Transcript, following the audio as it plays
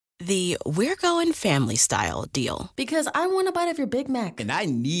The We're Going Family Style deal. Because I want a bite of your Big Mac. And I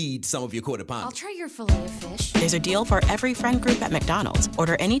need some of your Quarter Pounder. I'll try your filet of fish. There's a deal for every friend group at McDonald's.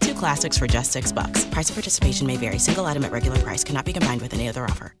 Order any 2 classics for just $6. Price of participation may vary. Single item at regular price cannot be combined with any other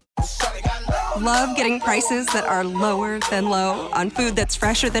offer. Love getting prices that are lower than low on food that's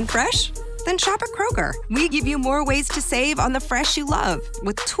fresher than fresh? Then shop at Kroger. We give you more ways to save on the fresh you love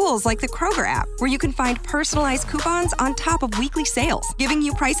with tools like the Kroger app, where you can find personalized coupons on top of weekly sales, giving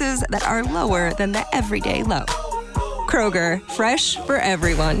you prices that are lower than the everyday low. Kroger, fresh for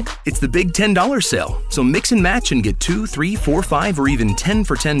everyone. It's the big $10 sale, so mix and match and get 2, 3, 4, 5, or even 10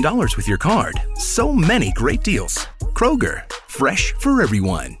 for $10 with your card. So many great deals. Kroger, fresh for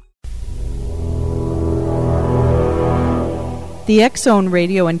everyone. The X-Zone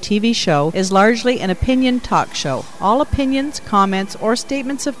radio and TV show is largely an opinion talk show. All opinions, comments, or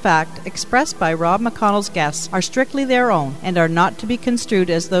statements of fact expressed by Rob McConnell's guests are strictly their own and are not to be construed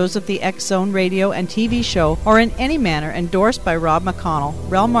as those of the X-Zone radio and TV show or in any manner endorsed by Rob McConnell,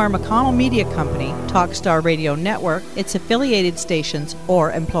 Relmar McConnell Media Company, Talkstar Radio Network, its affiliated stations,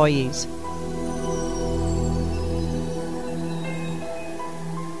 or employees.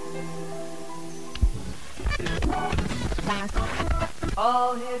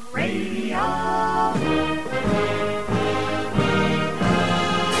 All Hit Radio.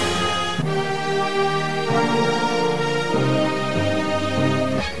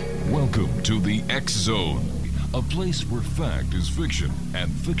 Welcome to the X Zone, a place where fact is fiction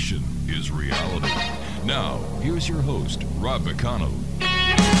and fiction is reality. Now, here's your host, Rob McConnell.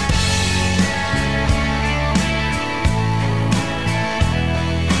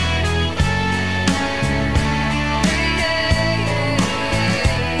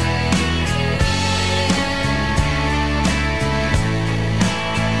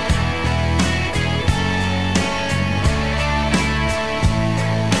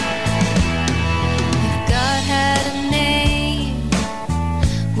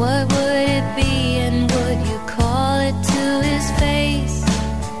 What would it be, and would you call it to his face?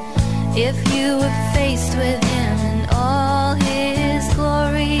 If you were faced with him in all his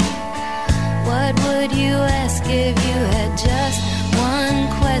glory, what would you ask if you had just one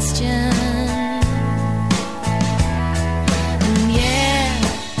question? And yeah,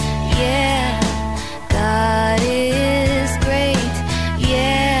 God is great.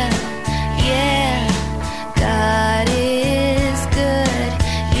 Yeah, God is good.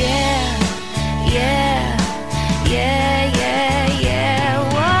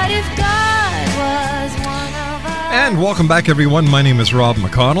 What if God was one of us? And welcome back, everyone. My name is Rob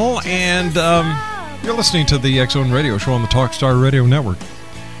McConnell, and you're listening to the X-Zone Radio Show on the Talkstar Radio Network.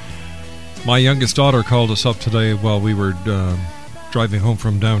 My youngest daughter called us up today while we were driving home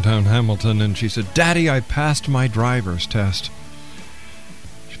from downtown Hamilton, and she said, "Daddy, I passed my driver's test."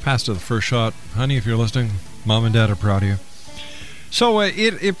 She passed it the first shot. Honey, if you're listening, Mom and Dad are proud of you. So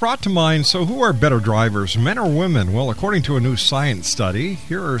it brought to mind, so who are better drivers, men or women? Well, according to a new science study,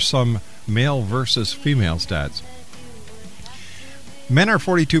 here are some male versus female stats. Men are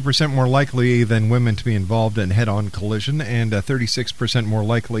 42% more likely than women to be involved in head-on collision and 36% more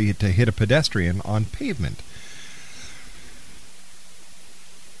likely to hit a pedestrian on pavement.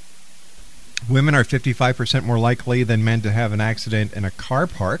 Women are 55% more likely than men to have an accident in a car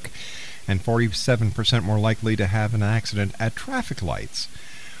park, and 47% more likely to have an accident at traffic lights.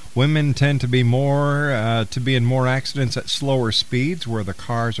 Women tend to be in more accidents at slower speeds where the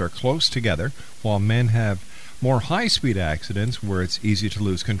cars are close together, while men have more high-speed accidents where it's easy to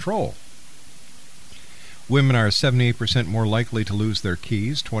lose control. Women are 78% more likely to lose their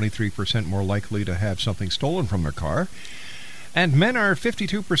keys, 23% more likely to have something stolen from their car, and men are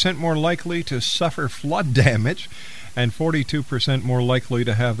 52% more likely to suffer flood damage and 42% more likely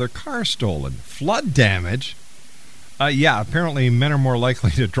to have their car stolen. Flood damage? Apparently men are more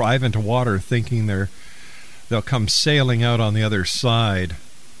likely to drive into water thinking they'll come sailing out on the other side.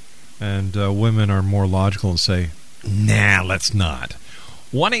 And women are more logical and say, nah, let's not.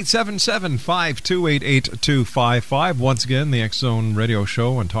 1-877-528-8255. Once again, the X-Zone Radio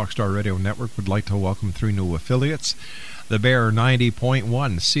Show and Talkstar Radio Network would like to welcome 3 new affiliates. The Bear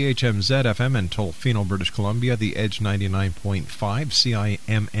 90.1 CHMZ FM in Tofino, British Columbia. The Edge 99.5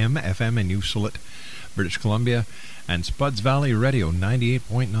 CIMM FM in Uselet, British Columbia. And Spuds Valley Radio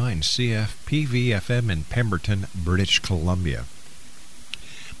 98.9 CFPV FM in Pemberton, British Columbia.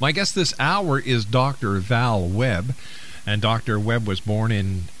 My guest this hour is Dr. Val Webb. And Dr. Webb was born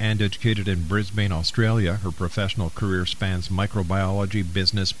in and educated in Brisbane, Australia. Her professional career spans microbiology,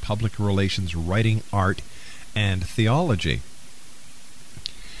 business, public relations, writing, art, and theology.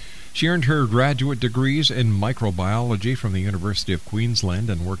 She earned her graduate degrees in microbiology from the University of Queensland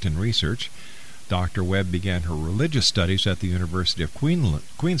and worked in research. Dr. Webb began her religious studies at the University of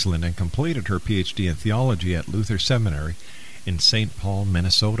Queensland and completed her PhD in theology at Luther Seminary in St. Paul,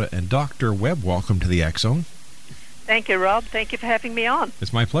 Minnesota. And Dr. Webb, welcome to the X Zone. Thank you, Rob. Thank you for having me on.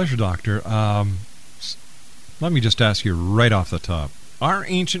 It's my pleasure, Doctor. Let me just ask you right off the top, are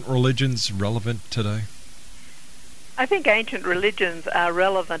ancient religions relevant today? I think ancient religions are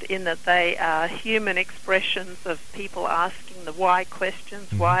relevant in that they are human expressions of people asking the why questions.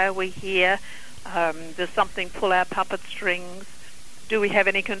 Mm-hmm. Why are we here? Does something pull our puppet strings? Do we have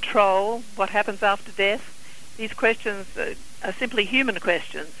any control? What happens after death? These questions are simply human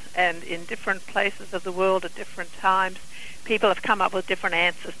questions, and in different places of the world at different times, people have come up with different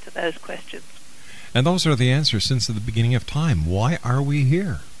answers to those questions. And those are the answers since the beginning of time. Why are we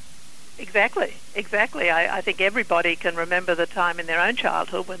here? Exactly. I think everybody can remember the time in their own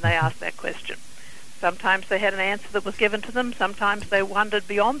childhood when they asked that question. Sometimes they had an answer that was given to them. Sometimes they wondered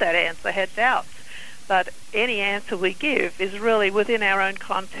beyond that answer, had doubts. But any answer we give is really within our own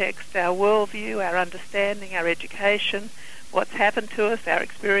context, our worldview, our understanding, our education, what's happened to us, our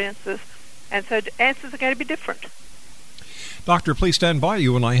experiences. And so answers are going to be different. Doctor, please stand by.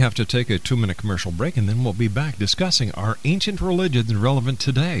 You and I have to take a 2-minute commercial break, and then we'll be back discussing our ancient religions relevant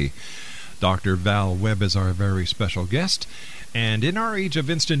today. Dr. Val Webb is our very special guest. And in our age of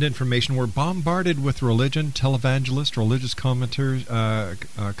instant information, we're bombarded with religion, televangelists, religious commentators,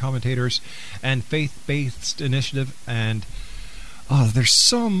 and faith-based initiative. And there's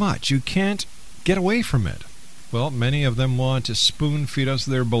so much. You can't get away from it. Well, many of them want to spoon-feed us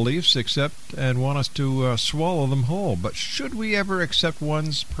their beliefs, and want us to swallow them whole. But should we ever accept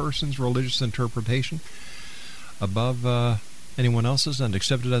one person's religious interpretation above anyone else's and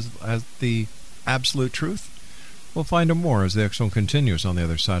accept it as the absolute truth? We'll find out more as the X Zone continues on the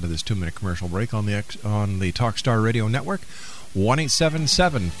other side of this 2-minute commercial break on the Talkstar Radio Network.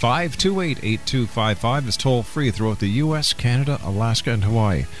 1-877-528-8255 is toll-free throughout the U.S., Canada, Alaska, and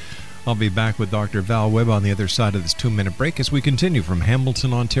Hawaii. I'll be back with Dr. Val Webb on the other side of this 2-minute break as we continue from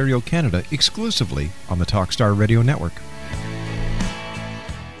Hamilton, Ontario, Canada, exclusively on the Talkstar Radio Network.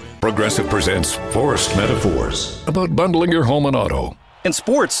 Progressive presents Forced Metaphors about bundling your home and auto. In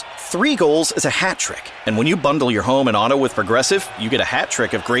sports, 3 goals is a hat trick. And when you bundle your home and auto with Progressive, you get a hat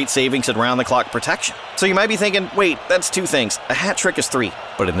trick of great savings and round-the-clock protection. So you might be thinking, wait, that's 2 things. A hat trick is 3.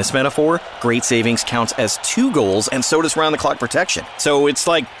 But in this metaphor, great savings counts as 2 goals, and so does round-the-clock protection. So it's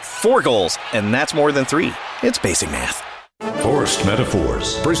like 4 goals, and that's more than 3. It's basic math. Forced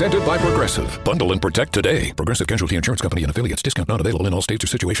Metaphors, presented by Progressive. Bundle and protect today. Progressive Casualty Insurance Company and affiliates. Discount not available in all states or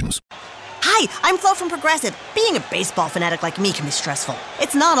situations. Hi, I'm Flo from Progressive. Being a baseball fanatic like me can be stressful.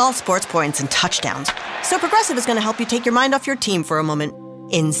 It's not all sports points and touchdowns. So Progressive is going to help you take your mind off your team for a moment.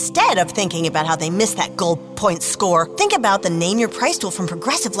 Instead of thinking about how they missed that goal point score, think about the Name Your Price tool from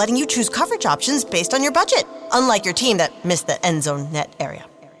Progressive, letting you choose coverage options based on your budget, unlike your team that missed the end zone net area.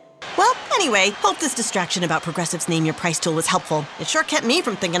 Well, anyway, hope this distraction about Progressive's Name Your Price tool was helpful. It sure kept me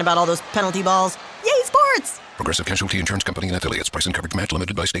from thinking about all those penalty balls. Yay, sports! Progressive Casualty Insurance Company and affiliates. Price and coverage match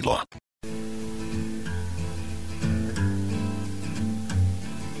limited by state law.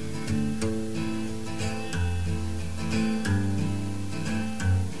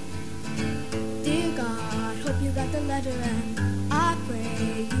 Dear God, hope you got the letter and I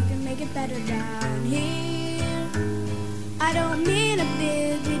pray you can make it better down here. I don't mean a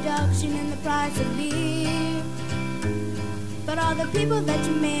big reduction in the price of beer, but all the people that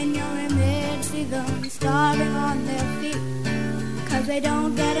you made in your image, see them starving on their feet, cause they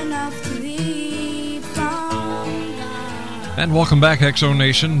don't get enough to eat from God. And welcome back, X Zone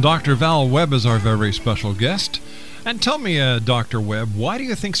Nation. Dr. Val Webb is our very special guest. And tell me, Dr. Webb, why do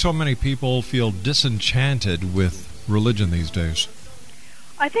you think so many people feel disenchanted with religion these days?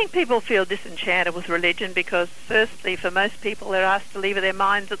 I think people feel disenchanted with religion because, firstly, for most people, they're asked to leave their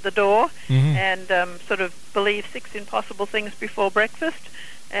minds at the door and sort of believe 6 impossible things before breakfast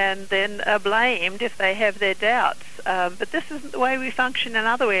and then are blamed if they have their doubts. But this isn't the way we function in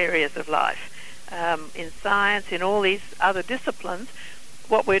other areas of life. In science, in all these other disciplines,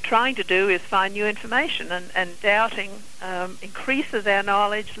 what we're trying to do is find new information, and doubting increases our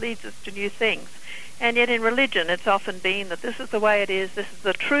knowledge, leads us to new things. And yet in religion, it's often been that this is the way it is, this is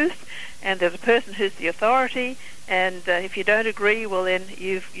the truth, and there's a person who's the authority, and if you don't agree, well then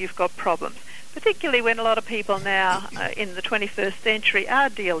you've got problems. Particularly when a lot of people now in the 21st century are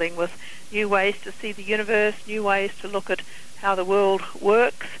dealing with new ways to see the universe, new ways to look at how the world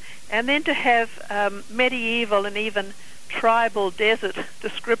works, and then to have medieval and even tribal desert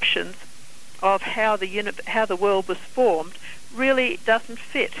descriptions of how the world was formed really doesn't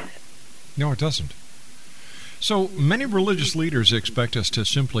fit No, it doesn't. So many religious leaders expect us to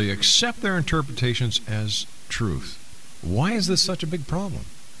simply accept their interpretations as truth. Why is this such a big problem?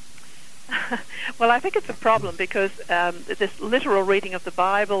 Well, I think it's a problem because this literal reading of the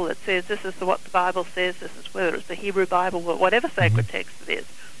Bible that says this is what the Bible says, this is whether it's the Hebrew Bible or whatever sacred text it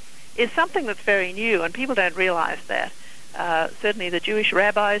is something that's very new, and people don't realize that. Certainly the Jewish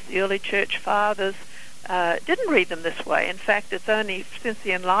rabbis, the early church fathers, didn't read them this way. In fact, it's only since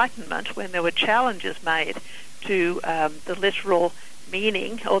the Enlightenment, when there were challenges made to the literal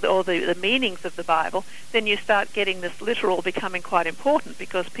meaning or the meanings of the Bible, then you start getting this literal becoming quite important,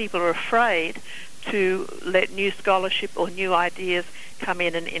 because people are afraid to let new scholarship or new ideas come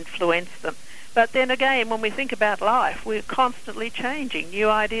in and influence them. But then again, when we think about life, we're constantly changing. New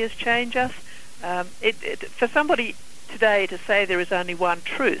ideas change us. For somebody today to say there is only one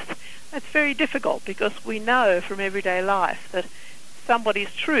truth, that's very difficult, because we know from everyday life that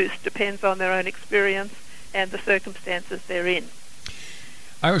somebody's truth depends on their own experience and the circumstances they're in.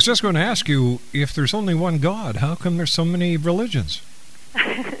 I was just going to ask you, if there's only one God, how come there's so many religions?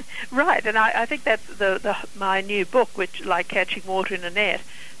 Right, and I think that's my new book, which, like Catching Water in a Net,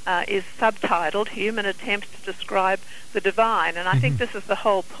 is subtitled Human Attempts to Describe the Divine, and I think this is the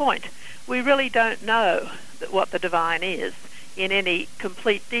whole point. We really don't know what the divine is in any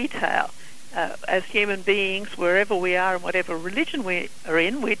complete detail. As human beings, wherever we are and whatever religion we are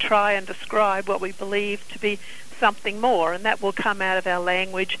in, we try and describe what we believe to be something more, and that will come out of our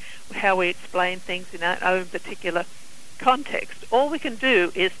language, how we explain things in our own particular context. All we can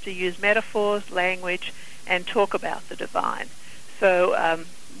do is to use metaphors, language, and talk about the divine. So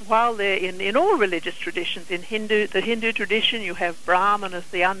while they're in all religious traditions, in the Hindu tradition, you have Brahman as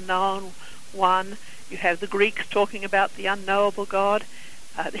the unknown one, you have the Greeks talking about the unknowable God.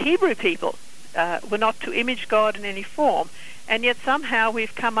 The Hebrew people were not to image God in any form, and yet somehow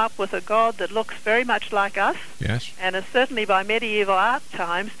we've come up with a God that looks very much like us, yes, and has certainly by medieval art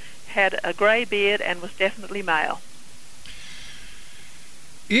times had a grey beard and was definitely male.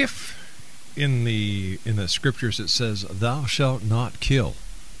 If in the scriptures it says, "Thou shalt not kill,"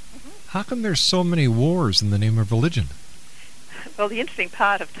 how come there's so many wars in the name of religion? Well, the interesting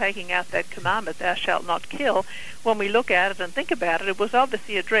part of taking out that commandment, thou shalt not kill, when we look at it and think about it, it was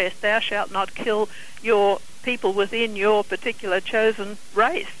obviously addressed, thou shalt not kill your people within your particular chosen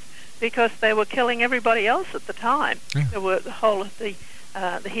race, because they were killing everybody else at the time. Yeah. There were the whole of the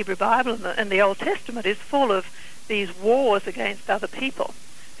Hebrew Bible and the Old Testament is full of these wars against other people.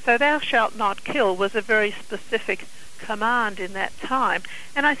 So thou shalt not kill was a very specific command in that time.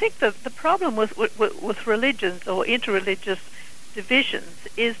 And I think the problem with religions or interreligious divisions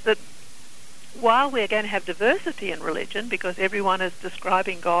is that while we're going to have diversity in religion, because everyone is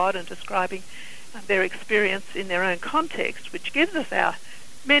describing God and describing their experience in their own context, which gives us our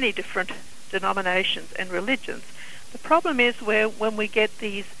many different denominations and religions, the problem is when we get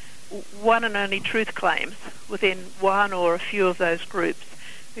these one and only truth claims within one or a few of those groups,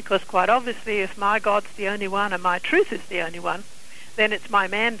 because quite obviously if my God's the only one and my truth is the only one, then it's my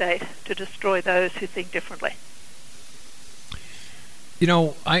mandate to destroy those who think differently. You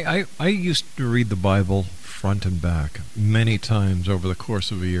know, I used to read the Bible front and back many times over the course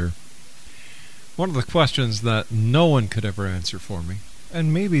of a year. One of the questions that no one could ever answer for me,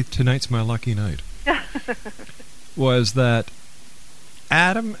 and maybe tonight's my lucky night, was that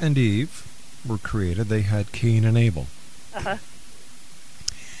Adam and Eve were created. They had Cain and Abel. Uh-huh.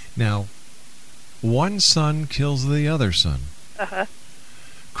 Now, one son kills the other son,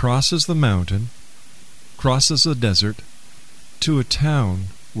 crosses the mountain, crosses the desert, to a town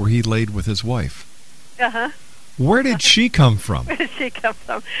where he laid with his wife. Where did she come from? Where did she come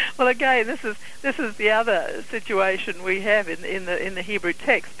from? Well, again, this is the other situation we have in the Hebrew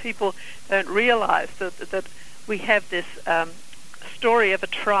text. People don't realize that we have this story of a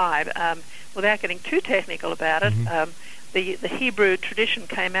tribe. Without getting too technical about it, the Hebrew tradition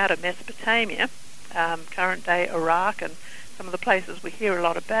came out of Mesopotamia, current-day Iraq, and some of the places we hear a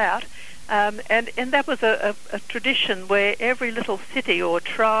lot about. And that was a tradition where every little city or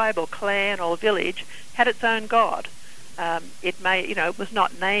tribe or clan or village had its own god. It was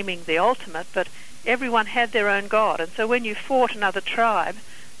not naming the ultimate, but everyone had their own god. And so when you fought another tribe,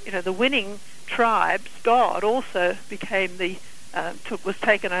 the winning tribe's god also became was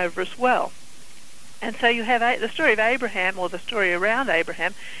taken over as well. And so you have the story of Abraham, or the story around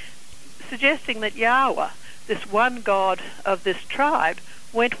Abraham, suggesting that Yahweh, this one god of this tribe,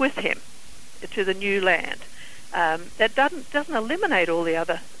 went with him to the new land. That doesn't eliminate all the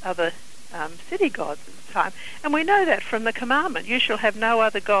other city gods at the time, and we know that from the commandment: "You shall have no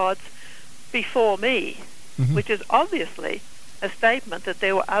other gods before me," which is obviously a statement that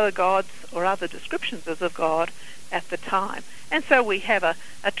there were other gods or other descriptions of God at the time. And so we have a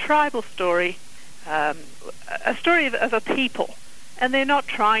tribal story, a story of a people. And they're not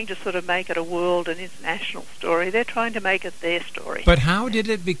trying to sort of make it a world and international story. They're trying to make it their story. But how did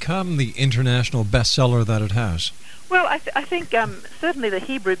it become the international bestseller that it has? Well, I think certainly the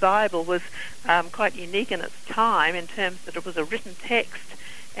Hebrew Bible was quite unique in its time in terms that it was a written text,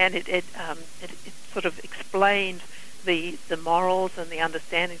 and it sort of explained the morals and the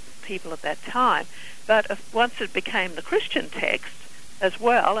understandings of people at that time. But once it became the Christian text as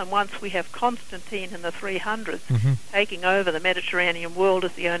well, and once we have Constantine in the 300s taking over the Mediterranean world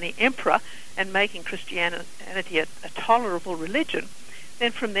as the only emperor and making Christianity a tolerable religion,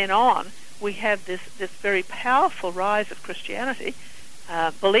 then from then on we have this very powerful rise of Christianity,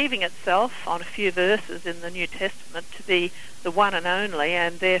 believing itself on a few verses in the New Testament to be the one and only,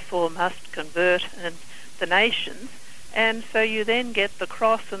 and therefore must convert the nations. And so you then get the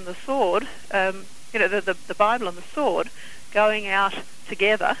cross and the sword, the Bible and the sword going out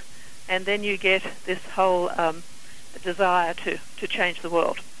together, and then you get this whole desire to change the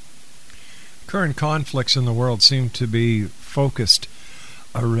world. Current conflicts in the world seem to be focused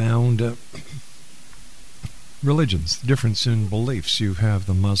around religions, difference in beliefs. You have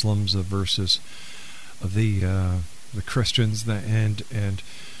the Muslims versus the Christians, and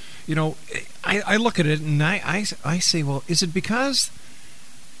you know, I look at it and I say, well, is it because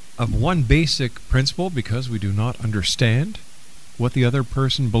of one basic principle, because we do not understand what the other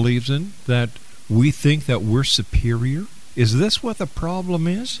person believes in, that we think that we're superior? Is this what the problem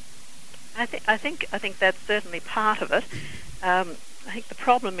is? I think that's certainly part of it. I think the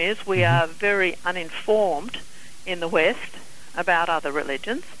problem is we are very uninformed in the West about other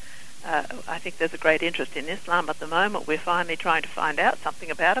religions. I think there's a great interest in Islam at the moment. We're finally trying to find out something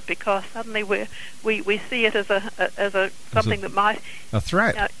about it because suddenly we see it as a something that might a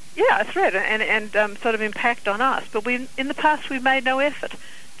threat. A threat, and sort of impact on us. But in the past we've made no effort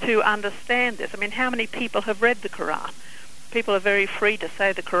to understand this. I mean, how many people have read the Quran? People are very free to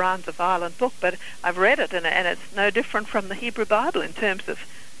say the Quran's a violent book, but I've read it, and it's no different from the Hebrew Bible in terms of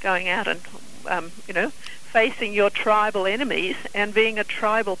going out and facing your tribal enemies and being a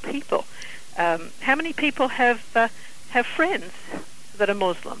tribal people. How many people have friends that are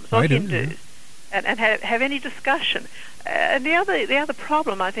Muslims or Hindus and have any discussion? And the other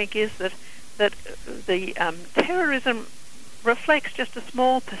problem, I think, is that the terrorism reflects just a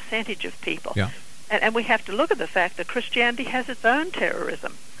small percentage of people. Yeah. And we have to look at the fact that Christianity has its own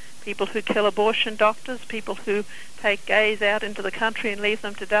terrorism. People who kill abortion doctors, people who take gays out into the country and leave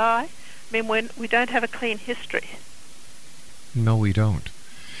them to die. I mean, we don't have a clean history. No, we don't.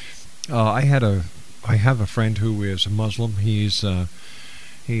 I have a friend who is a Muslim. He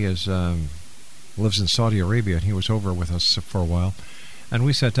lives in Saudi Arabia, and he was over with us for a while. And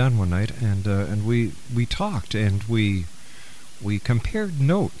we sat down one night, and we talked, and we compared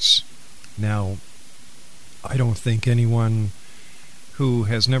notes. Now, I don't think anyone who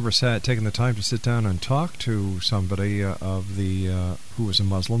has never taken the time to sit down and talk to somebody who is a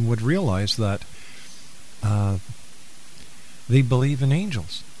Muslim would realize that they believe in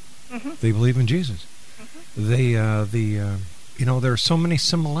angels. They believe in Jesus. There are so many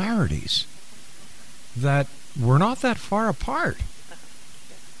similarities that we're not that far apart.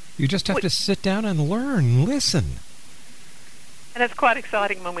 You just have to sit down and learn, listen. And it's quite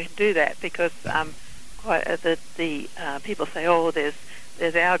exciting when we do that, because people say, "Oh,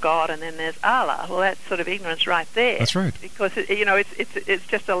 there's our God and then there's Allah." Well, that's sort of ignorance right there. That's right. Because it's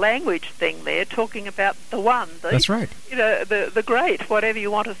just a language thing there, talking about the one. That's right. The great, whatever you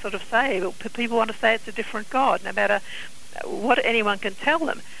want to sort of say. People want to say it's a different God, no matter what anyone can tell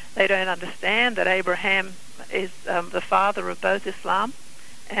them. They don't understand that Abraham is the father of both Islam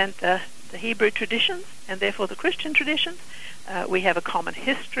and the Hebrew traditions, and therefore the Christian traditions. We have a common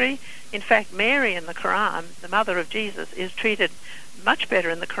history. In fact, Mary in the Quran, the mother of Jesus, is treated much better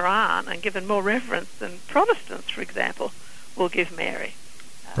in the Quran and given more reverence than Protestants, for example, will give Mary.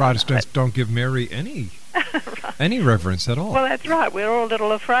 Protestants don't give Mary any reverence at all. Well, that's right. We're all a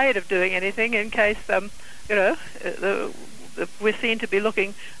little afraid of doing anything in case, we're seen to be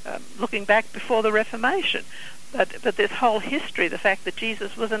looking back before the Reformation. But this whole history, the fact that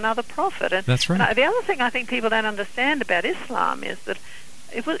Jesus was another prophet. And, that's right. And the other thing I think people don't understand about Islam is that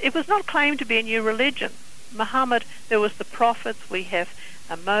it was not claimed to be a new religion. Muhammad, there was the prophets. We have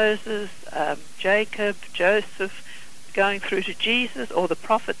Moses, Jacob, Joseph, going through to Jesus, or the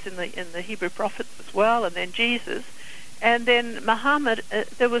prophets in the Hebrew prophets as well, and then Jesus. And then Muhammad,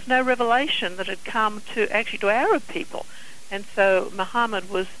 there was no revelation that had come to Arab people. And so Muhammad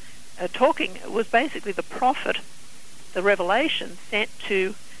was basically the prophet the revelation sent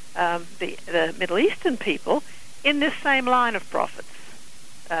to the Middle Eastern people in this same line of prophets.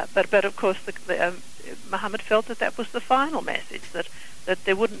 But of course, Muhammad felt that was the final message, that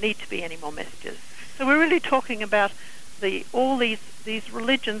there wouldn't need to be any more messages. So we're really talking about all these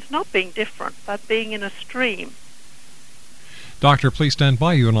religions not being different, but being in a stream. Doctor, please stand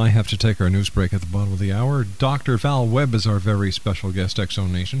by. You and I have to take our news break at the bottom of the hour. Dr. Val WEBB is our very special guest,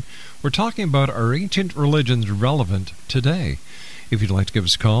 X-Zone Nation. We're talking about are ancient religions relevant today? If you'd like to give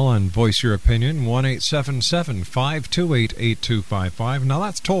us a call and voice your opinion, 1-877-528-8255. Now,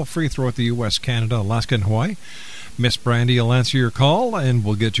 that's toll-free throughout the U.S., Canada, Alaska, and Hawaii. Miss Brandy will answer your call, and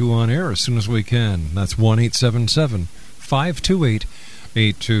we'll get you on air as soon as we can. That's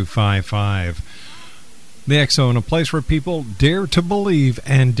 1-877-528-8255. The X-Zone, a place where people dare to believe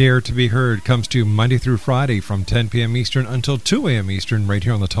and dare to be heard, comes to you Monday through Friday from 10 p.m. Eastern until 2 a.m. Eastern, right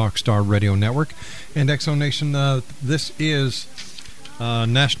here on the Talkstar Radio Network. And X-Zone Nation, this is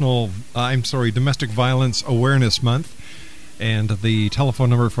Domestic Violence Awareness Month. And the telephone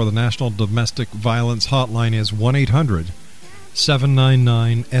number for the National Domestic Violence Hotline is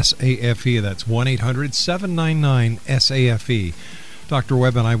 1-800-799-SAFE. That's 1-800-799-SAFE. Dr.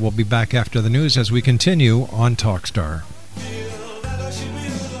 Webb and I will be back after the news as we continue on Talkstar.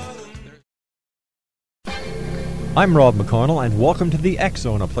 I'm Rob McConnell, and welcome to the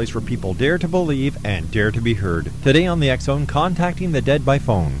X-Zone, a place where people dare to believe and dare to be heard. Today on the X-Zone, contacting the dead by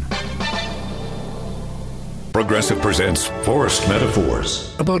phone. Progressive presents Forced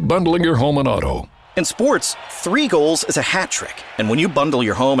Metaphors about bundling your home and auto. In sports, 3 goals is a hat trick. And when you bundle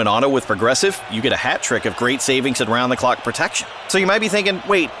your home and auto with Progressive, you get a hat trick of great savings and round-the-clock protection. So you might be thinking,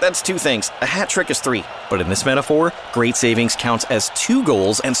 wait, that's 2 things. A hat trick is 3. But in this metaphor, great savings counts as 2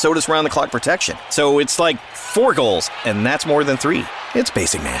 goals, and so does round-the-clock protection. So it's like 4 goals, and that's more than 3. It's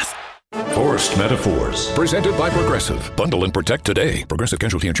basic math. Forced Metaphors, presented by Progressive. Bundle and protect today. Progressive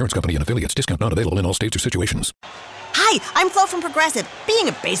Casualty Insurance Company and Affiliates. Discount not available in all states or situations. Hi, I'm Flo from Progressive. Being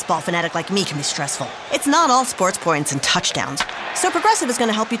a baseball fanatic like me can be stressful. It's not all sports points and touchdowns. So Progressive is going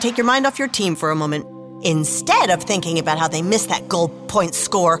to help you take your mind off your team for a moment. Instead of thinking about how they missed that goal point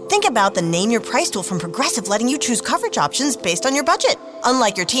score, think about the Name Your Price tool from Progressive, letting you choose coverage options based on your budget,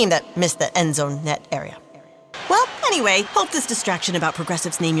 unlike your team that missed the end zone net area. Well, anyway, hope this distraction about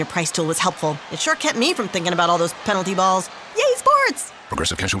Progressive's Name Your Price tool was helpful. It sure kept me from thinking about all those penalty balls. Yay, sports!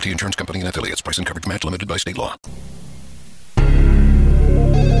 Progressive Casualty Insurance Company and Affiliates. Price and coverage match limited by state law.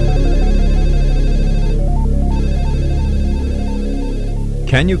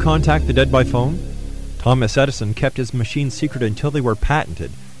 Can you contact the dead by phone? Thomas Edison kept his machines secret until they were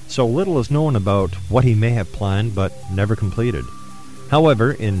patented, so little is known about what he may have planned but never completed.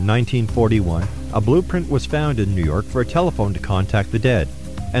 However, in 1941, a blueprint was found in New York for a telephone to contact the dead,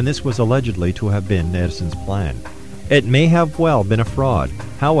 and this was allegedly to have been Edison's plan. It may have well been a fraud.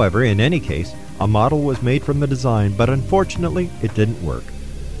 However, in any case, a model was made from the design, but unfortunately, it didn't work.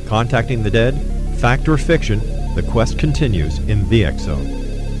 Contacting the dead, fact or fiction, the quest continues in the X-Zone.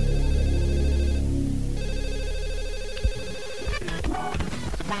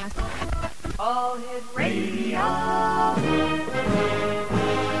 All Hit Radio.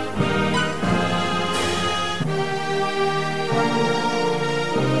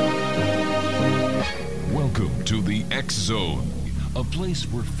 Welcome to the X-Zone, a place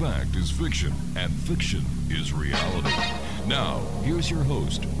where fact is fiction and fiction is reality. Now, here's your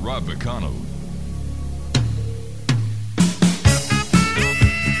host, Rob McConnell.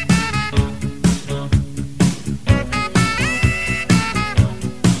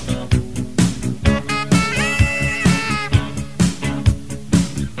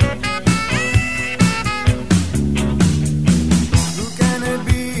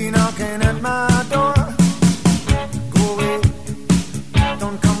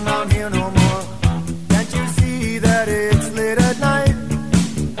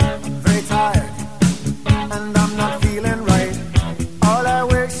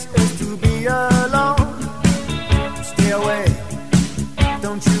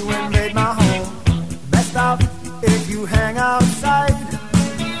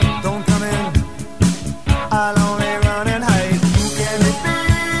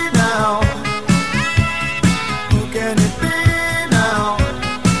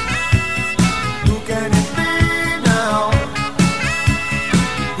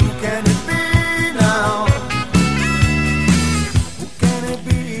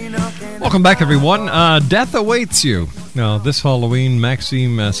 Welcome back, everyone. Death awaits you. Now, this Halloween,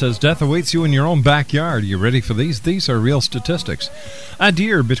 Maxime says, death awaits you in your own backyard. You ready for these? These are real statistics. A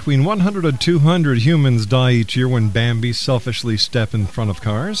dear, between 100 and 200 humans die each year when Bambis selfishly step in front of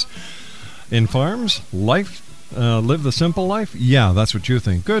cars. In farms, life Live the simple life? Yeah, that's what you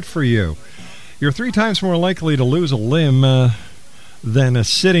think. Good for you. You're 3 times more likely to lose a limb than a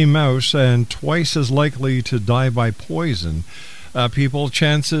city mouse and twice as likely to die by poison. People,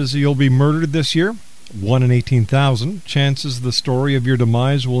 chances you'll be murdered this year? 1 in 18,000. Chances the story of your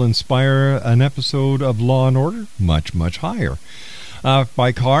demise will inspire an episode of Law and Order? Much, much higher.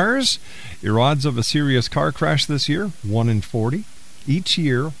 By cars, your odds of a serious car crash this year? 1 in 40. Each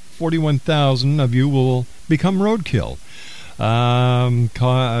year, 41,000 of you will become roadkill.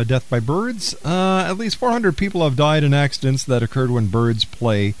 Death by birds? At least 400 people have died in accidents that occurred when birds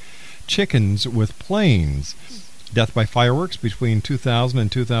play chickens with planes. Death by fireworks between 2000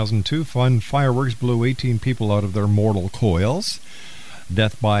 and 2002. Fun fireworks blew 18 people out of their mortal coils.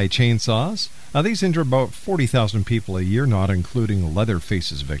 Death by chainsaws. These injure about 40,000 people a year, not including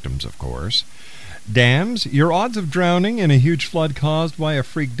Leatherface's victims, of course. Dams. Your odds of drowning in a huge flood caused by a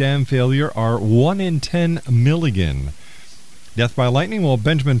freak dam failure are 1 in 10 million. Death by lightning. Well,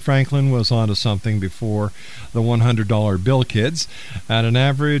 Benjamin Franklin was onto something before the $100 bill, kids. At an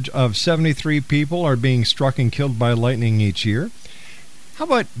average of 73 people are being struck and killed by lightning each year. How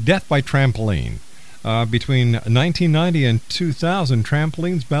about death by trampoline? Between 1990 and 2000,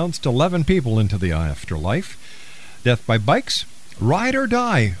 trampolines bounced 11 people into the afterlife. Death by bikes? Ride or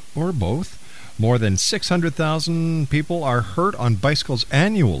die, or both. More than 600,000 people are hurt on bicycles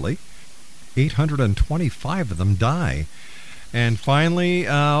annually. 825 of them die. And finally,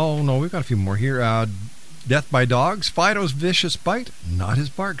 we've got a few more here. Death by dogs. Fido's vicious bite, not his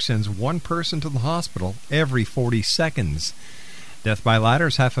bark, sends 1 person to the hospital every 40 seconds. Death by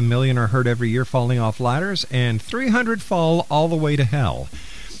ladders. 500,000 are hurt every year falling off ladders, and 300 fall all the way to hell.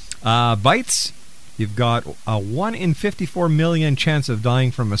 Bites. You've got a 1 in 54 million chance of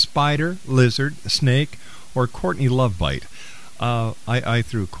dying from a spider, lizard, snake, or Courtney Love bite. I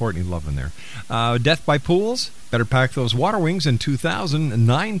threw Courtney Love in there. Death by pools. Better pack those water wings. In 2000,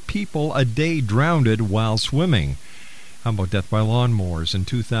 9 people a day drowned while swimming. How about death by lawnmowers? In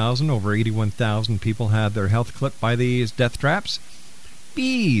 2000, over 81,000 people had their health clipped by these death traps.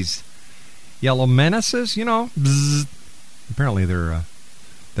 Bees. Yellow menaces, bzzz. Apparently they're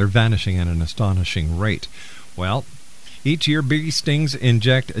vanishing at an astonishing rate. Well, each year bee stings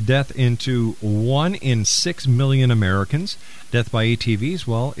inject death into 1 in 6 million Americans. Death by ATVs,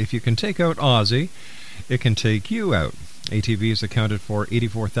 well, if you can take out Ozzy, it can take you out. ATVs accounted for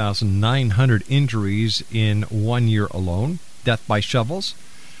 84,900 injuries in 1 year alone. Death by shovels.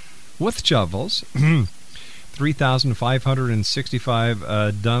 With shovels,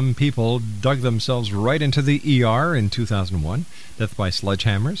 3,565 dumb people dug themselves right into the ER in 2001. Death by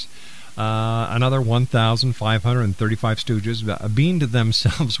sledgehammers. Another 1,535 stooges beamed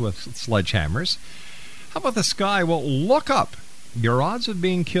themselves with sledgehammers. How about the sky? Well, look up. Your odds of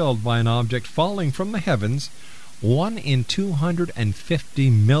being killed by an object falling from the heavens, 1 in 250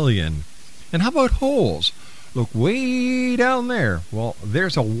 million. And how about holes? Look way down there. Well,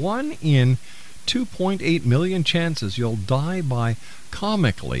 there's a 1 in 2.8 million chances you'll die by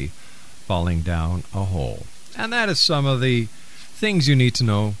comically falling down a hole. And that is some of the things you need to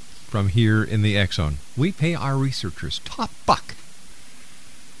know from here in the X-Zone. We pay our researchers top buck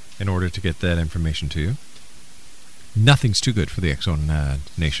in order to get that information to you. Nothing's too good for the X-Zone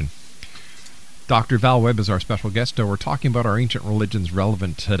Nation. Dr. Val Webb is our special guest. We're talking about our ancient religions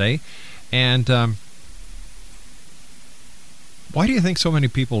relevant today. And why do you think so many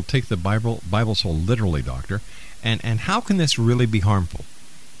people take the Bible so literally, Doctor? And how can this really be harmful?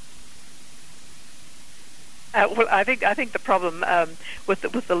 Well, I think the problem with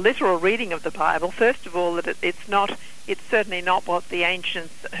the literal reading of the Bible, first of all, that it's certainly not what the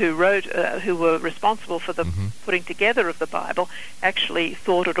ancients who were responsible for the putting together of the Bible actually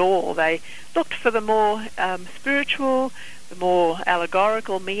thought at all. They looked for the more spiritual, the more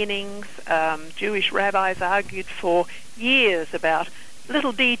allegorical meanings. Jewish rabbis argued for years about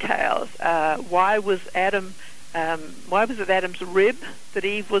little details. Why was it Adam's rib that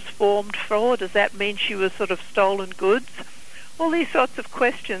Eve was formed for? Does that mean she was sort of stolen goods? All these sorts of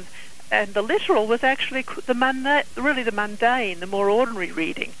questions. And the literal was actually the mundane, the more ordinary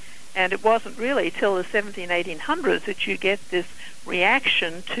reading. And it wasn't really till the 1800s that you get this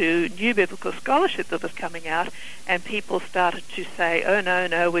reaction to new biblical scholarship that was coming out, and people started to say, oh,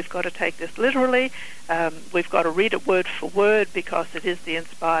 no, we've got to take this literally. We've got to read it word for word because it is the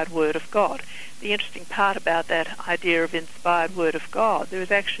inspired word of God. The interesting part about that idea of inspired word of God, there is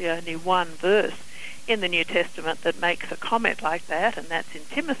actually only one verse in the New Testament that makes a comment like that, and that's in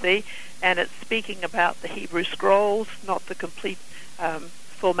Timothy, and it's speaking about the Hebrew Scrolls, not the complete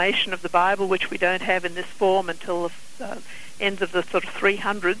formation of the Bible, which we don't have in this form until the ends of the sort of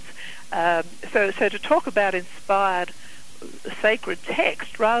 300s. So to talk about inspired sacred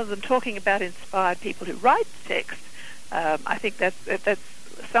text rather than talking about inspired people who write text, I think that's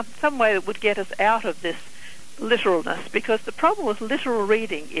some way that would get us out of this literalness, because the problem with literal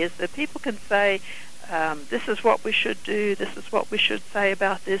reading is that people can say, this is what we should do, this is what we should say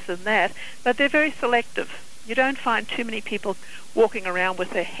about this and that, but they're very selective. You don't find too many people walking around with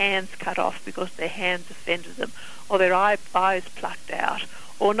their hands cut off because their hands offended them, or their eyes plucked out,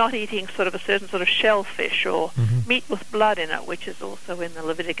 or not eating sort of a certain sort of shellfish or meat with blood in it, which is also in the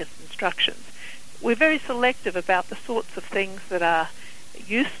Leviticus instructions. We're very selective about the sorts of things that are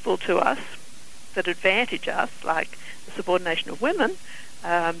useful to us, that advantage us, like the subordination of women,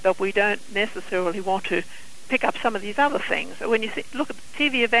 but we don't necessarily want to pick up some of these other things. When you look at the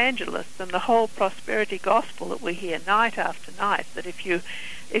TV evangelists and the whole prosperity gospel that we hear night after night, that if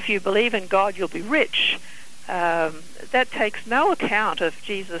you believe in God, you'll be rich, that takes no account of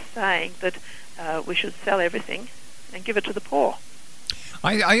Jesus saying that we should sell everything and give it to the poor.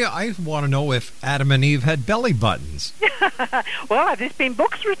 I want to know if Adam and Eve had belly buttons. Well, there's been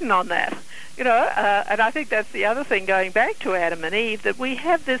books written on that. And I think that's the other thing, going back to Adam and Eve, that we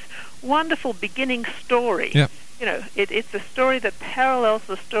have this wonderful beginning story. Yep. It's a story that parallels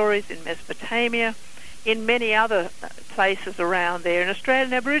the stories in Mesopotamia, in many other places around there, in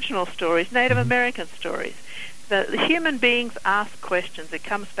Australian Aboriginal stories, Native American stories. The human beings ask questions. It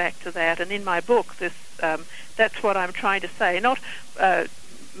comes back to that. And in my book, that's what I'm trying to say. Not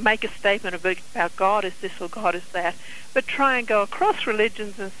make a statement about God is this or God is that, but try and go across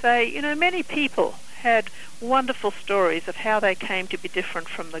religions and say, many people had wonderful stories of how they came to be different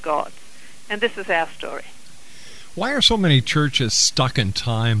from the gods. And this is our story. Why are so many churches stuck in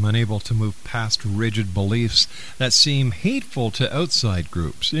time, unable to move past rigid beliefs that seem hateful to outside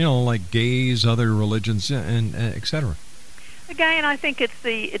groups, like gays, other religions, and etc.? Again, I think it's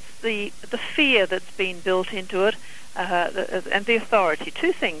the fear that's been built into it, and the authority.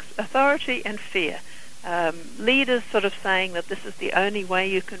 Two things: authority and fear. Leaders sort of saying that this is the only way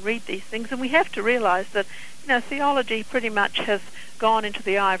you can read these things, and we have to realize that theology pretty much has gone into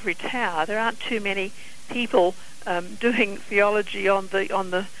the ivory tower. There aren't too many people doing theology on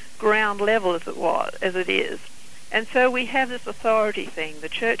the ground level as it is. And so we have this authority thing. The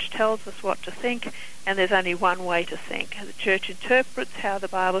church tells us what to think, and there's only one way to think. The church interprets how the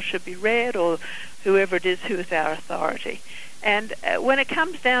Bible should be read, or whoever it is who is our authority. And when it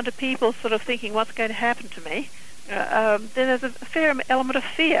comes down to people sort of thinking, what's going to happen to me, then there's a fair element of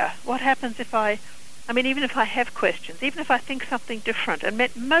fear. What happens if even if I have questions, even if I think something different, and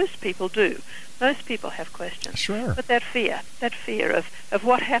most people do. Most people have questions. Sure. But that fear of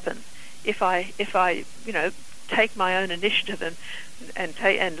what happens if I take my own initiative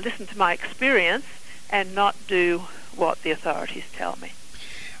and listen to my experience and not do what the authorities tell me.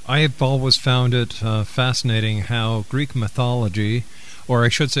 I've always found it fascinating how Greek mythology, or I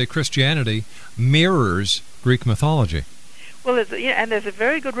should say Christianity, mirrors Greek mythology. Well, there's a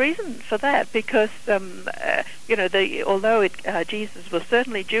very good reason for that, because although Jesus was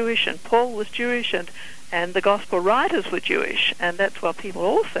certainly Jewish, and Paul was Jewish, and the gospel writers were Jewish, and that's what people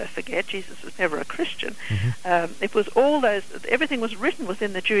also forget. Jesus was never a Christian. It was everything was written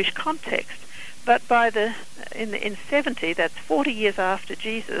within the Jewish context. But in 70, that's 40 years after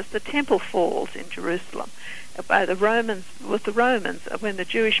Jesus, the temple falls in Jerusalem by the Romans. With the Romans, when the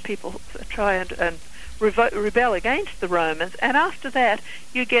Jewish people try and rebel against the Romans, and after that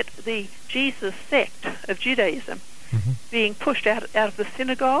you get the Jesus sect of Judaism being pushed out of the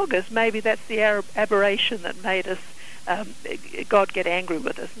synagogue, as maybe that's the aberration that made us God get angry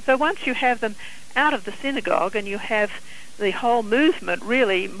with us. And so once you have them out of the synagogue, and you have the whole movement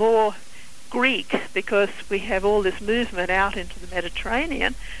really more Greek, because we have all this movement out into the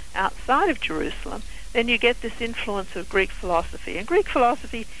Mediterranean outside of Jerusalem, then you get this influence of Greek philosophy. And Greek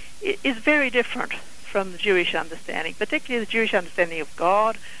philosophy is very different from the Jewish understanding, particularly the Jewish understanding of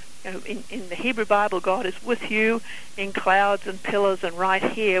God. In the Hebrew Bible, God is with you in clouds and pillars and right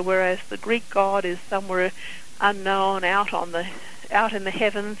here, whereas the Greek God is somewhere unknown, out in the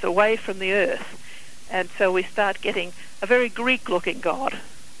heavens, away from the earth. And so we start getting a very Greek-looking God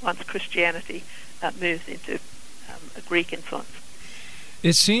once Christianity moves into a Greek influence.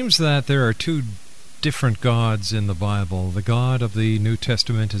 It seems that there are two different gods in the Bible. The God of the New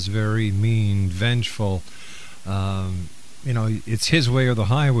Testament is very mean, vengeful. It's his way or the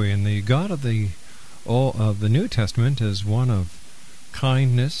highway, and the God of the New Testament is one of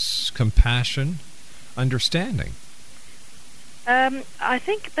kindness, compassion, understanding. I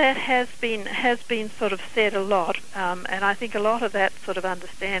think that has been sort of said a lot, and I think a lot of that sort of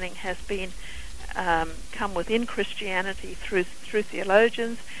understanding has been come within Christianity through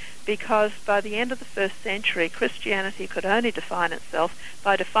theologians, because by the end of the first century, Christianity could only define itself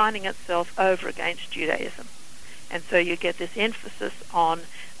by defining itself over against Judaism. And so you get this emphasis on,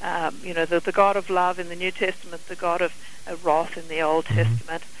 the God of love in the New Testament, the God of wrath in the Old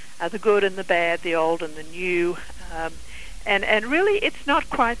Testament, the good and the bad, the old and the new. And really, it's not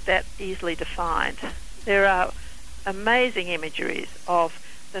quite that easily defined. There are amazing imageries of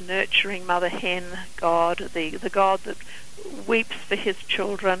the nurturing mother hen God, the God that weeps for his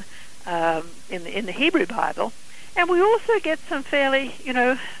children in the Hebrew Bible. And we also get some fairly,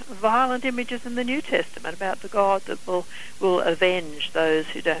 violent images in the New Testament about the God that will avenge those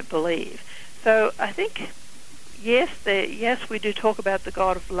who don't believe. So I think, yes, we do talk about the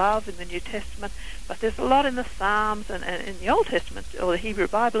God of love in the New Testament, but there's a lot in the Psalms and in the Old Testament, or the Hebrew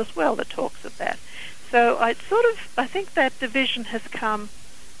Bible as well, that talks of that. So I think that division has come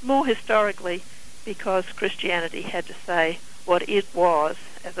more historically because Christianity had to say what it was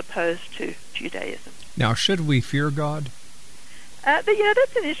as opposed to Judaism. Now, should we fear God? That's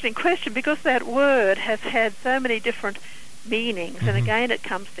an interesting question, because that word has had so many different meanings, and again it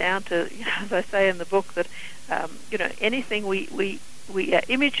comes down to, as I say in the book, that anything we are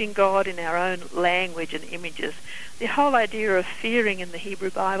imaging God in our own language and images. The whole idea of fearing in the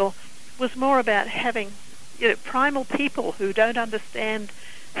Hebrew Bible was more about having primal people who don't understand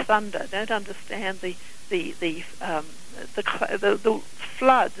thunder, don't understand the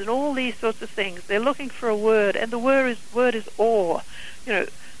floods and all these sorts of things. They're looking for a word, and the word is awe.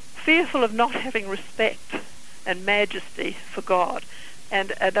 Fearful of not having respect and majesty for God.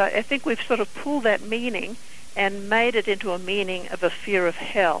 And I think we've sort of pulled that meaning and made it into a meaning of a fear of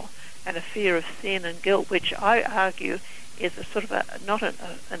hell and a fear of sin and guilt, which I argue is a sort of not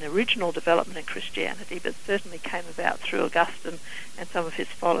an original development in Christianity, but certainly came about through Augustine and some of his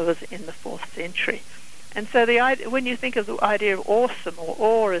followers in the 4th century. And so when you think of the idea of awesome or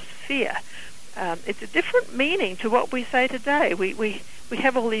awe as fear, it's a different meaning to what we say today. We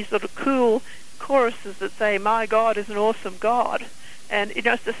have all these sort of cool choruses that say, "My God is an awesome God," and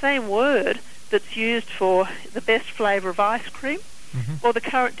it's the same word that's used for the best flavor of ice cream or the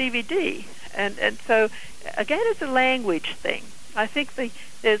current DVD. And so again, it's a language thing. I think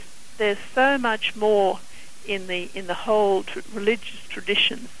there's so much more in the whole religious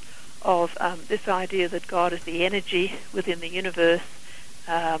traditions of this idea that God is the energy within the universe.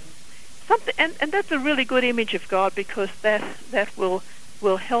 And that's a really good image of God, because that will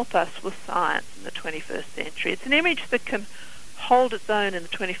help us with science in the 21st century. It's an image that can hold its own in the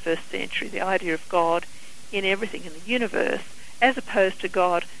 21st century, the idea of God in everything in the universe, as opposed to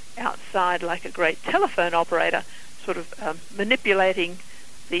God outside like a great telephone operator, sort of manipulating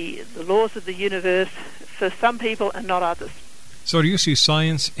the laws of the universe for some people and not others. So do you see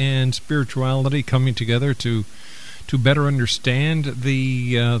science and spirituality coming together to better understand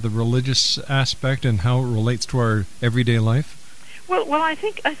the religious aspect and how it relates to our everyday life? Well, I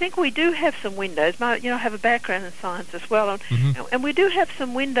think we do have some windows. I have a background in science as well, and we do have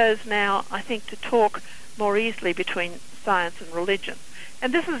some windows now, I think, to talk more easily between science and religion.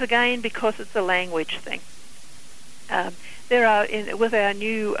 And this is again because it's a language thing. There are, with our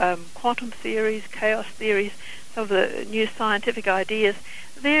new quantum theories, chaos theories, some of the new scientific ideas,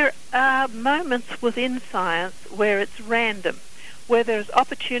 there are moments within science where it's random, where there's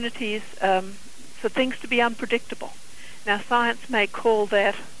opportunities for things to be unpredictable. Now, science may call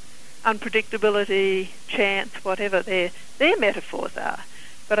that unpredictability, chance, whatever their metaphors are,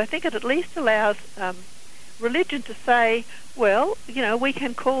 but I think it at least allows religion to say, well, we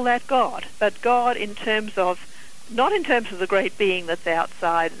can call that God, but God not in terms of the great being that's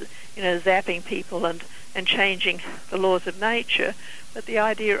outside, zapping people and changing the laws of nature, but the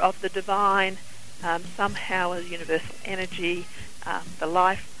idea of the divine somehow as universal energy, the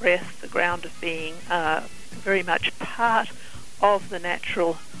life breath, the ground of being, very much part of the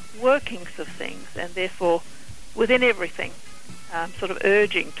natural workings of things, and therefore within everything, sort of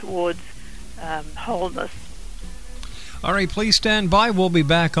urging towards wholeness. All right, please stand by. We'll be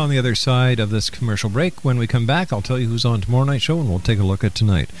back on the other side of this commercial break. When we come back, I'll tell you who's on tomorrow night's show, and we'll take a look at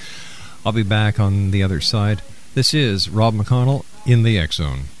tonight. I'll be back on the other side. This is Rob McConnell in the X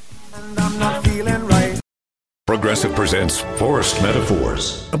Zone. And I'm not feeling right. Progressive presents Forced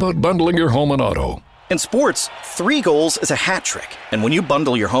Metaphors about bundling your home and auto. In sports, 3 goals is a hat trick. And when you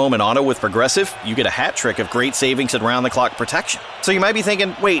bundle your home and auto with Progressive, you get a hat trick of great savings and round-the-clock protection. So you might be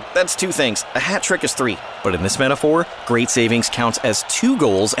thinking, wait, that's 2 things. A hat trick is 3. But in this metaphor, great savings counts as 2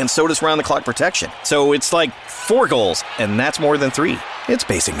 goals, and so does round-the-clock protection. So it's like 4 goals, and that's more than 3. It's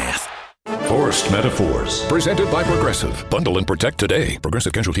basic math. Forced Metaphors. Presented by Progressive. Bundle and protect today.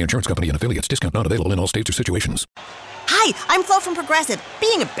 Progressive Casualty Insurance Company and affiliates. Discount not available in all states or situations. Hi, I'm Flo from Progressive.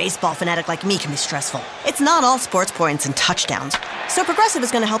 Being a baseball fanatic like me can be stressful. It's not all sports points and touchdowns. So Progressive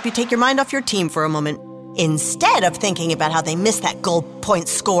is going to help you take your mind off your team for a moment. Instead of thinking about how they missed that goal point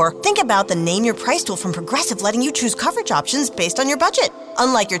score, think about the Name Your Price tool from Progressive, letting you choose coverage options based on your budget,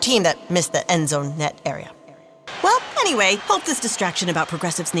 unlike your team that missed the end zone net area. Well, anyway, hope this distraction about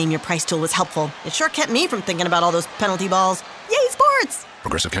Progressive's Name Your Price tool was helpful. It sure kept me from thinking about all those penalty balls. Yay, sports!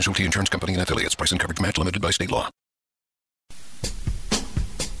 Progressive Casualty Insurance Company and affiliates. Price and coverage match limited by state law.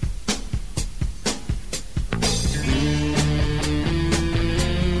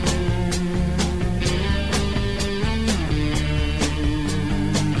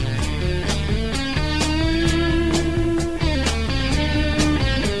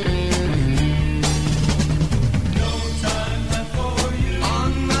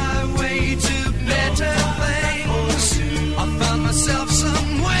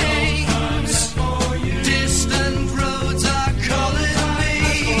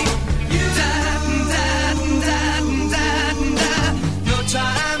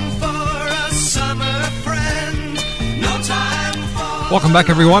 Welcome back,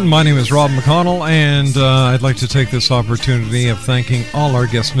 everyone. My name is Rob McConnell, and I'd like to take this opportunity of thanking all our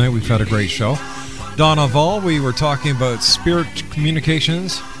guests tonight. We've had a great show. Donna VAL, we were talking about spirit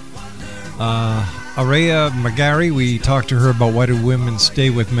communications. Araya Magari, we talked to her about why do women stay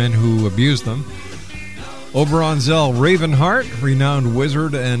with men who abuse them. Oberon Zell Ravenheart, renowned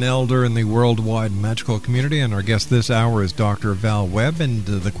wizard and elder in the worldwide magical community, and our guest this hour is Dr. Val Webb. And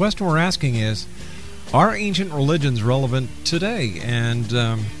the question we're asking is, are ancient religions relevant today? And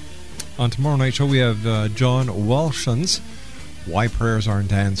on tomorrow night's show, we have John Welshon's Why Prayers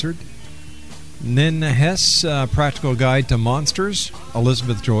Aren't Answered. Nin Hess, Practical Guide to Monsters.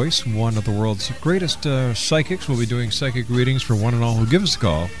 Elizabeth Joyce, one of the world's greatest psychics, will be doing psychic readings for one and all who give us a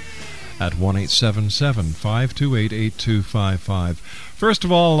call at 1-877-528-8255. First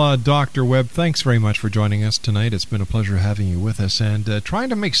of all, Dr. Webb, thanks very much for joining us tonight. It's been a pleasure having you with us and trying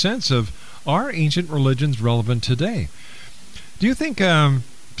to make sense of, are ancient religions relevant today? Do you think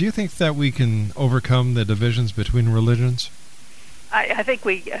that we can overcome the divisions between religions? I think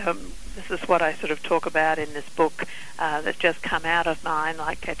we. This is what I sort of talk about in this book that's just come out of mine,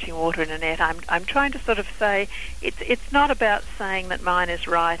 like Catching Water in a Net. I'm trying to sort of say it's not about saying that mine is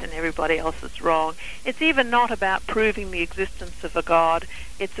right and everybody else is wrong. It's even not about proving the existence of a God.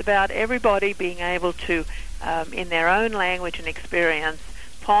 It's about everybody being able to, in their own language and experience,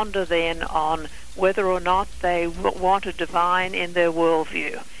 ponder then on whether or not they want a divine in their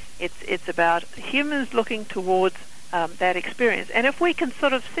worldview. It's about humans looking towards that experience. And if we can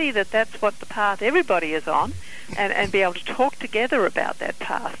sort of see that that's what the path everybody is on, and be able to talk together about that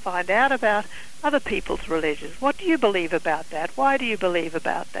path, find out about other people's religions. What do you believe about that? Why do you believe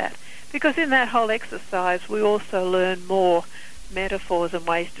about that? Because in that whole exercise, we also learn more metaphors and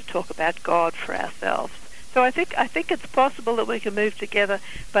ways to talk about God for ourselves. So I think it's possible that we can move together,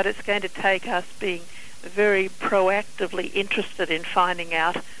 but it's going to take us being very proactively interested in finding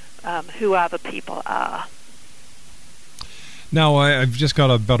out who other people are. Now, I've just got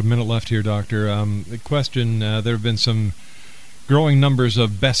about a minute left here, Doctor. The question, there have been some growing numbers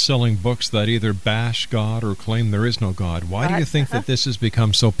of best-selling books that either bash God or claim there is no God. Why do you think that this has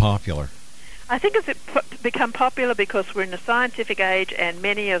become so popular? I think it's become popular because we're in a scientific age, and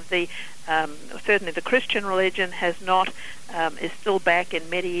many of the, certainly the Christian religion has not, is still back in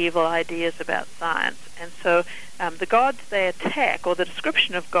medieval ideas about science. And so the gods they attack, or the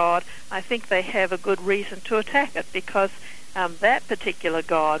description of God, I think they have a good reason to attack it, because that particular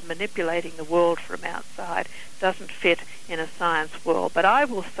God manipulating the world from outside doesn't fit in a science world. But I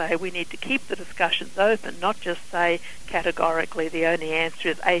will say we need to keep the discussions open, not just say categorically the only answer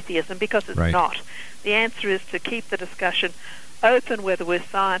is atheism, because it's not. The answer is to keep the discussion open, whether we're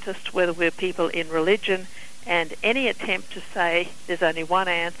scientists, whether we're people in religion, and any attempt to say there's only one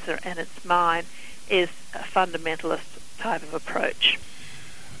answer and it's mine is a fundamentalist type of approach.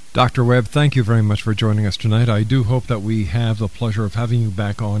 Dr. Webb, thank you very much for joining us tonight. I do hope that we have the pleasure of having you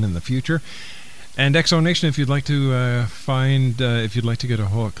back on in the future. And Exonation, if you'd like to if you'd like to get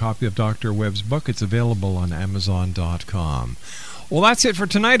a copy of Dr. Webb's book, it's available on Amazon.com. Well, that's it for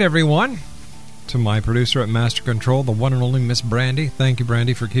tonight, everyone. To my producer at Master Control, the one and only Miss Brandy. Thank you,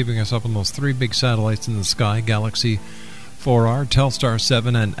 Brandy, for keeping us up on those 3 big satellites in the sky, Galaxy 4R, Telstar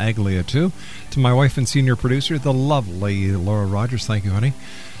 7, and Aglia 2. To my wife and senior producer, the lovely Laura Rogers. Thank you, honey.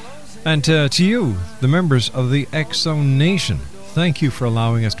 And to you, the members of the X-Zone Nation, thank you for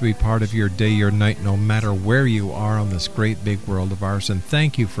allowing us to be part of your day, your night, no matter where you are on this great big world of ours. And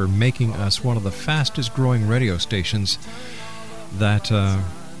thank you for making us one of the fastest growing radio stations that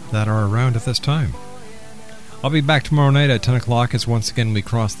are around at this time. I'll be back tomorrow night at 10 o'clock as once again we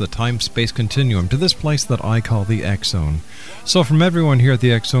cross the time-space continuum to this place that I call the X-Zone. So from everyone here at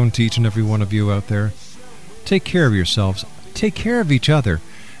the X-Zone to each and every one of you out there, take care of yourselves, take care of each other,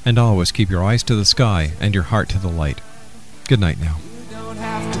 and always keep your eyes to the sky and your heart to the light. Good night now. You don't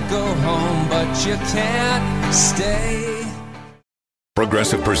have to go home, but you can't stay.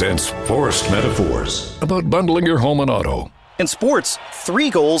 Progressive presents Forced Metaphors about bundling your home and auto. In sports,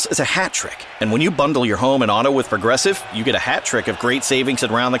 3 goals is a hat trick. And when you bundle your home and auto with Progressive, you get a hat trick of great savings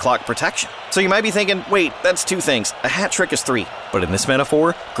and round-the-clock protection. So you might be thinking, wait, that's 2 things. A hat trick is 3. But in this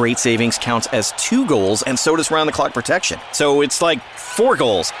metaphor, great savings counts as 2 goals, and so does round-the-clock protection. So it's like 4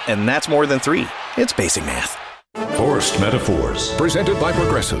 goals, and that's more than 3. It's basic math. Forced Metaphors, presented by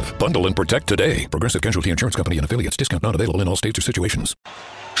Progressive. Bundle and protect today. Progressive Casualty Insurance Company and affiliates. Discount not available in all states or situations.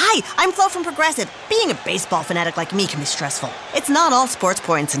 Hi, I'm Flo from Progressive. Being a baseball fanatic like me can be stressful. It's not all sports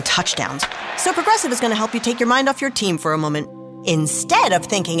points and touchdowns. So Progressive is going to help you take your mind off your team for a moment. Instead of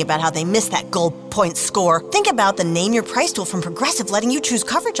thinking about how they missed that goal point score, think about the Name Your Price tool from Progressive, letting you choose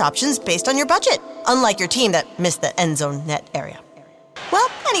coverage options based on your budget, unlike your team that missed the end zone net area. Well,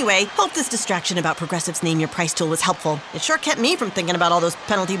 anyway, hope this distraction about Progressive's Name Your Price tool was helpful. It sure kept me from thinking about all those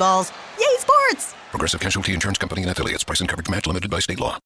penalty balls. Yay, sports! Progressive Casualty Insurance Company and affiliates. Price and coverage match limited by state law.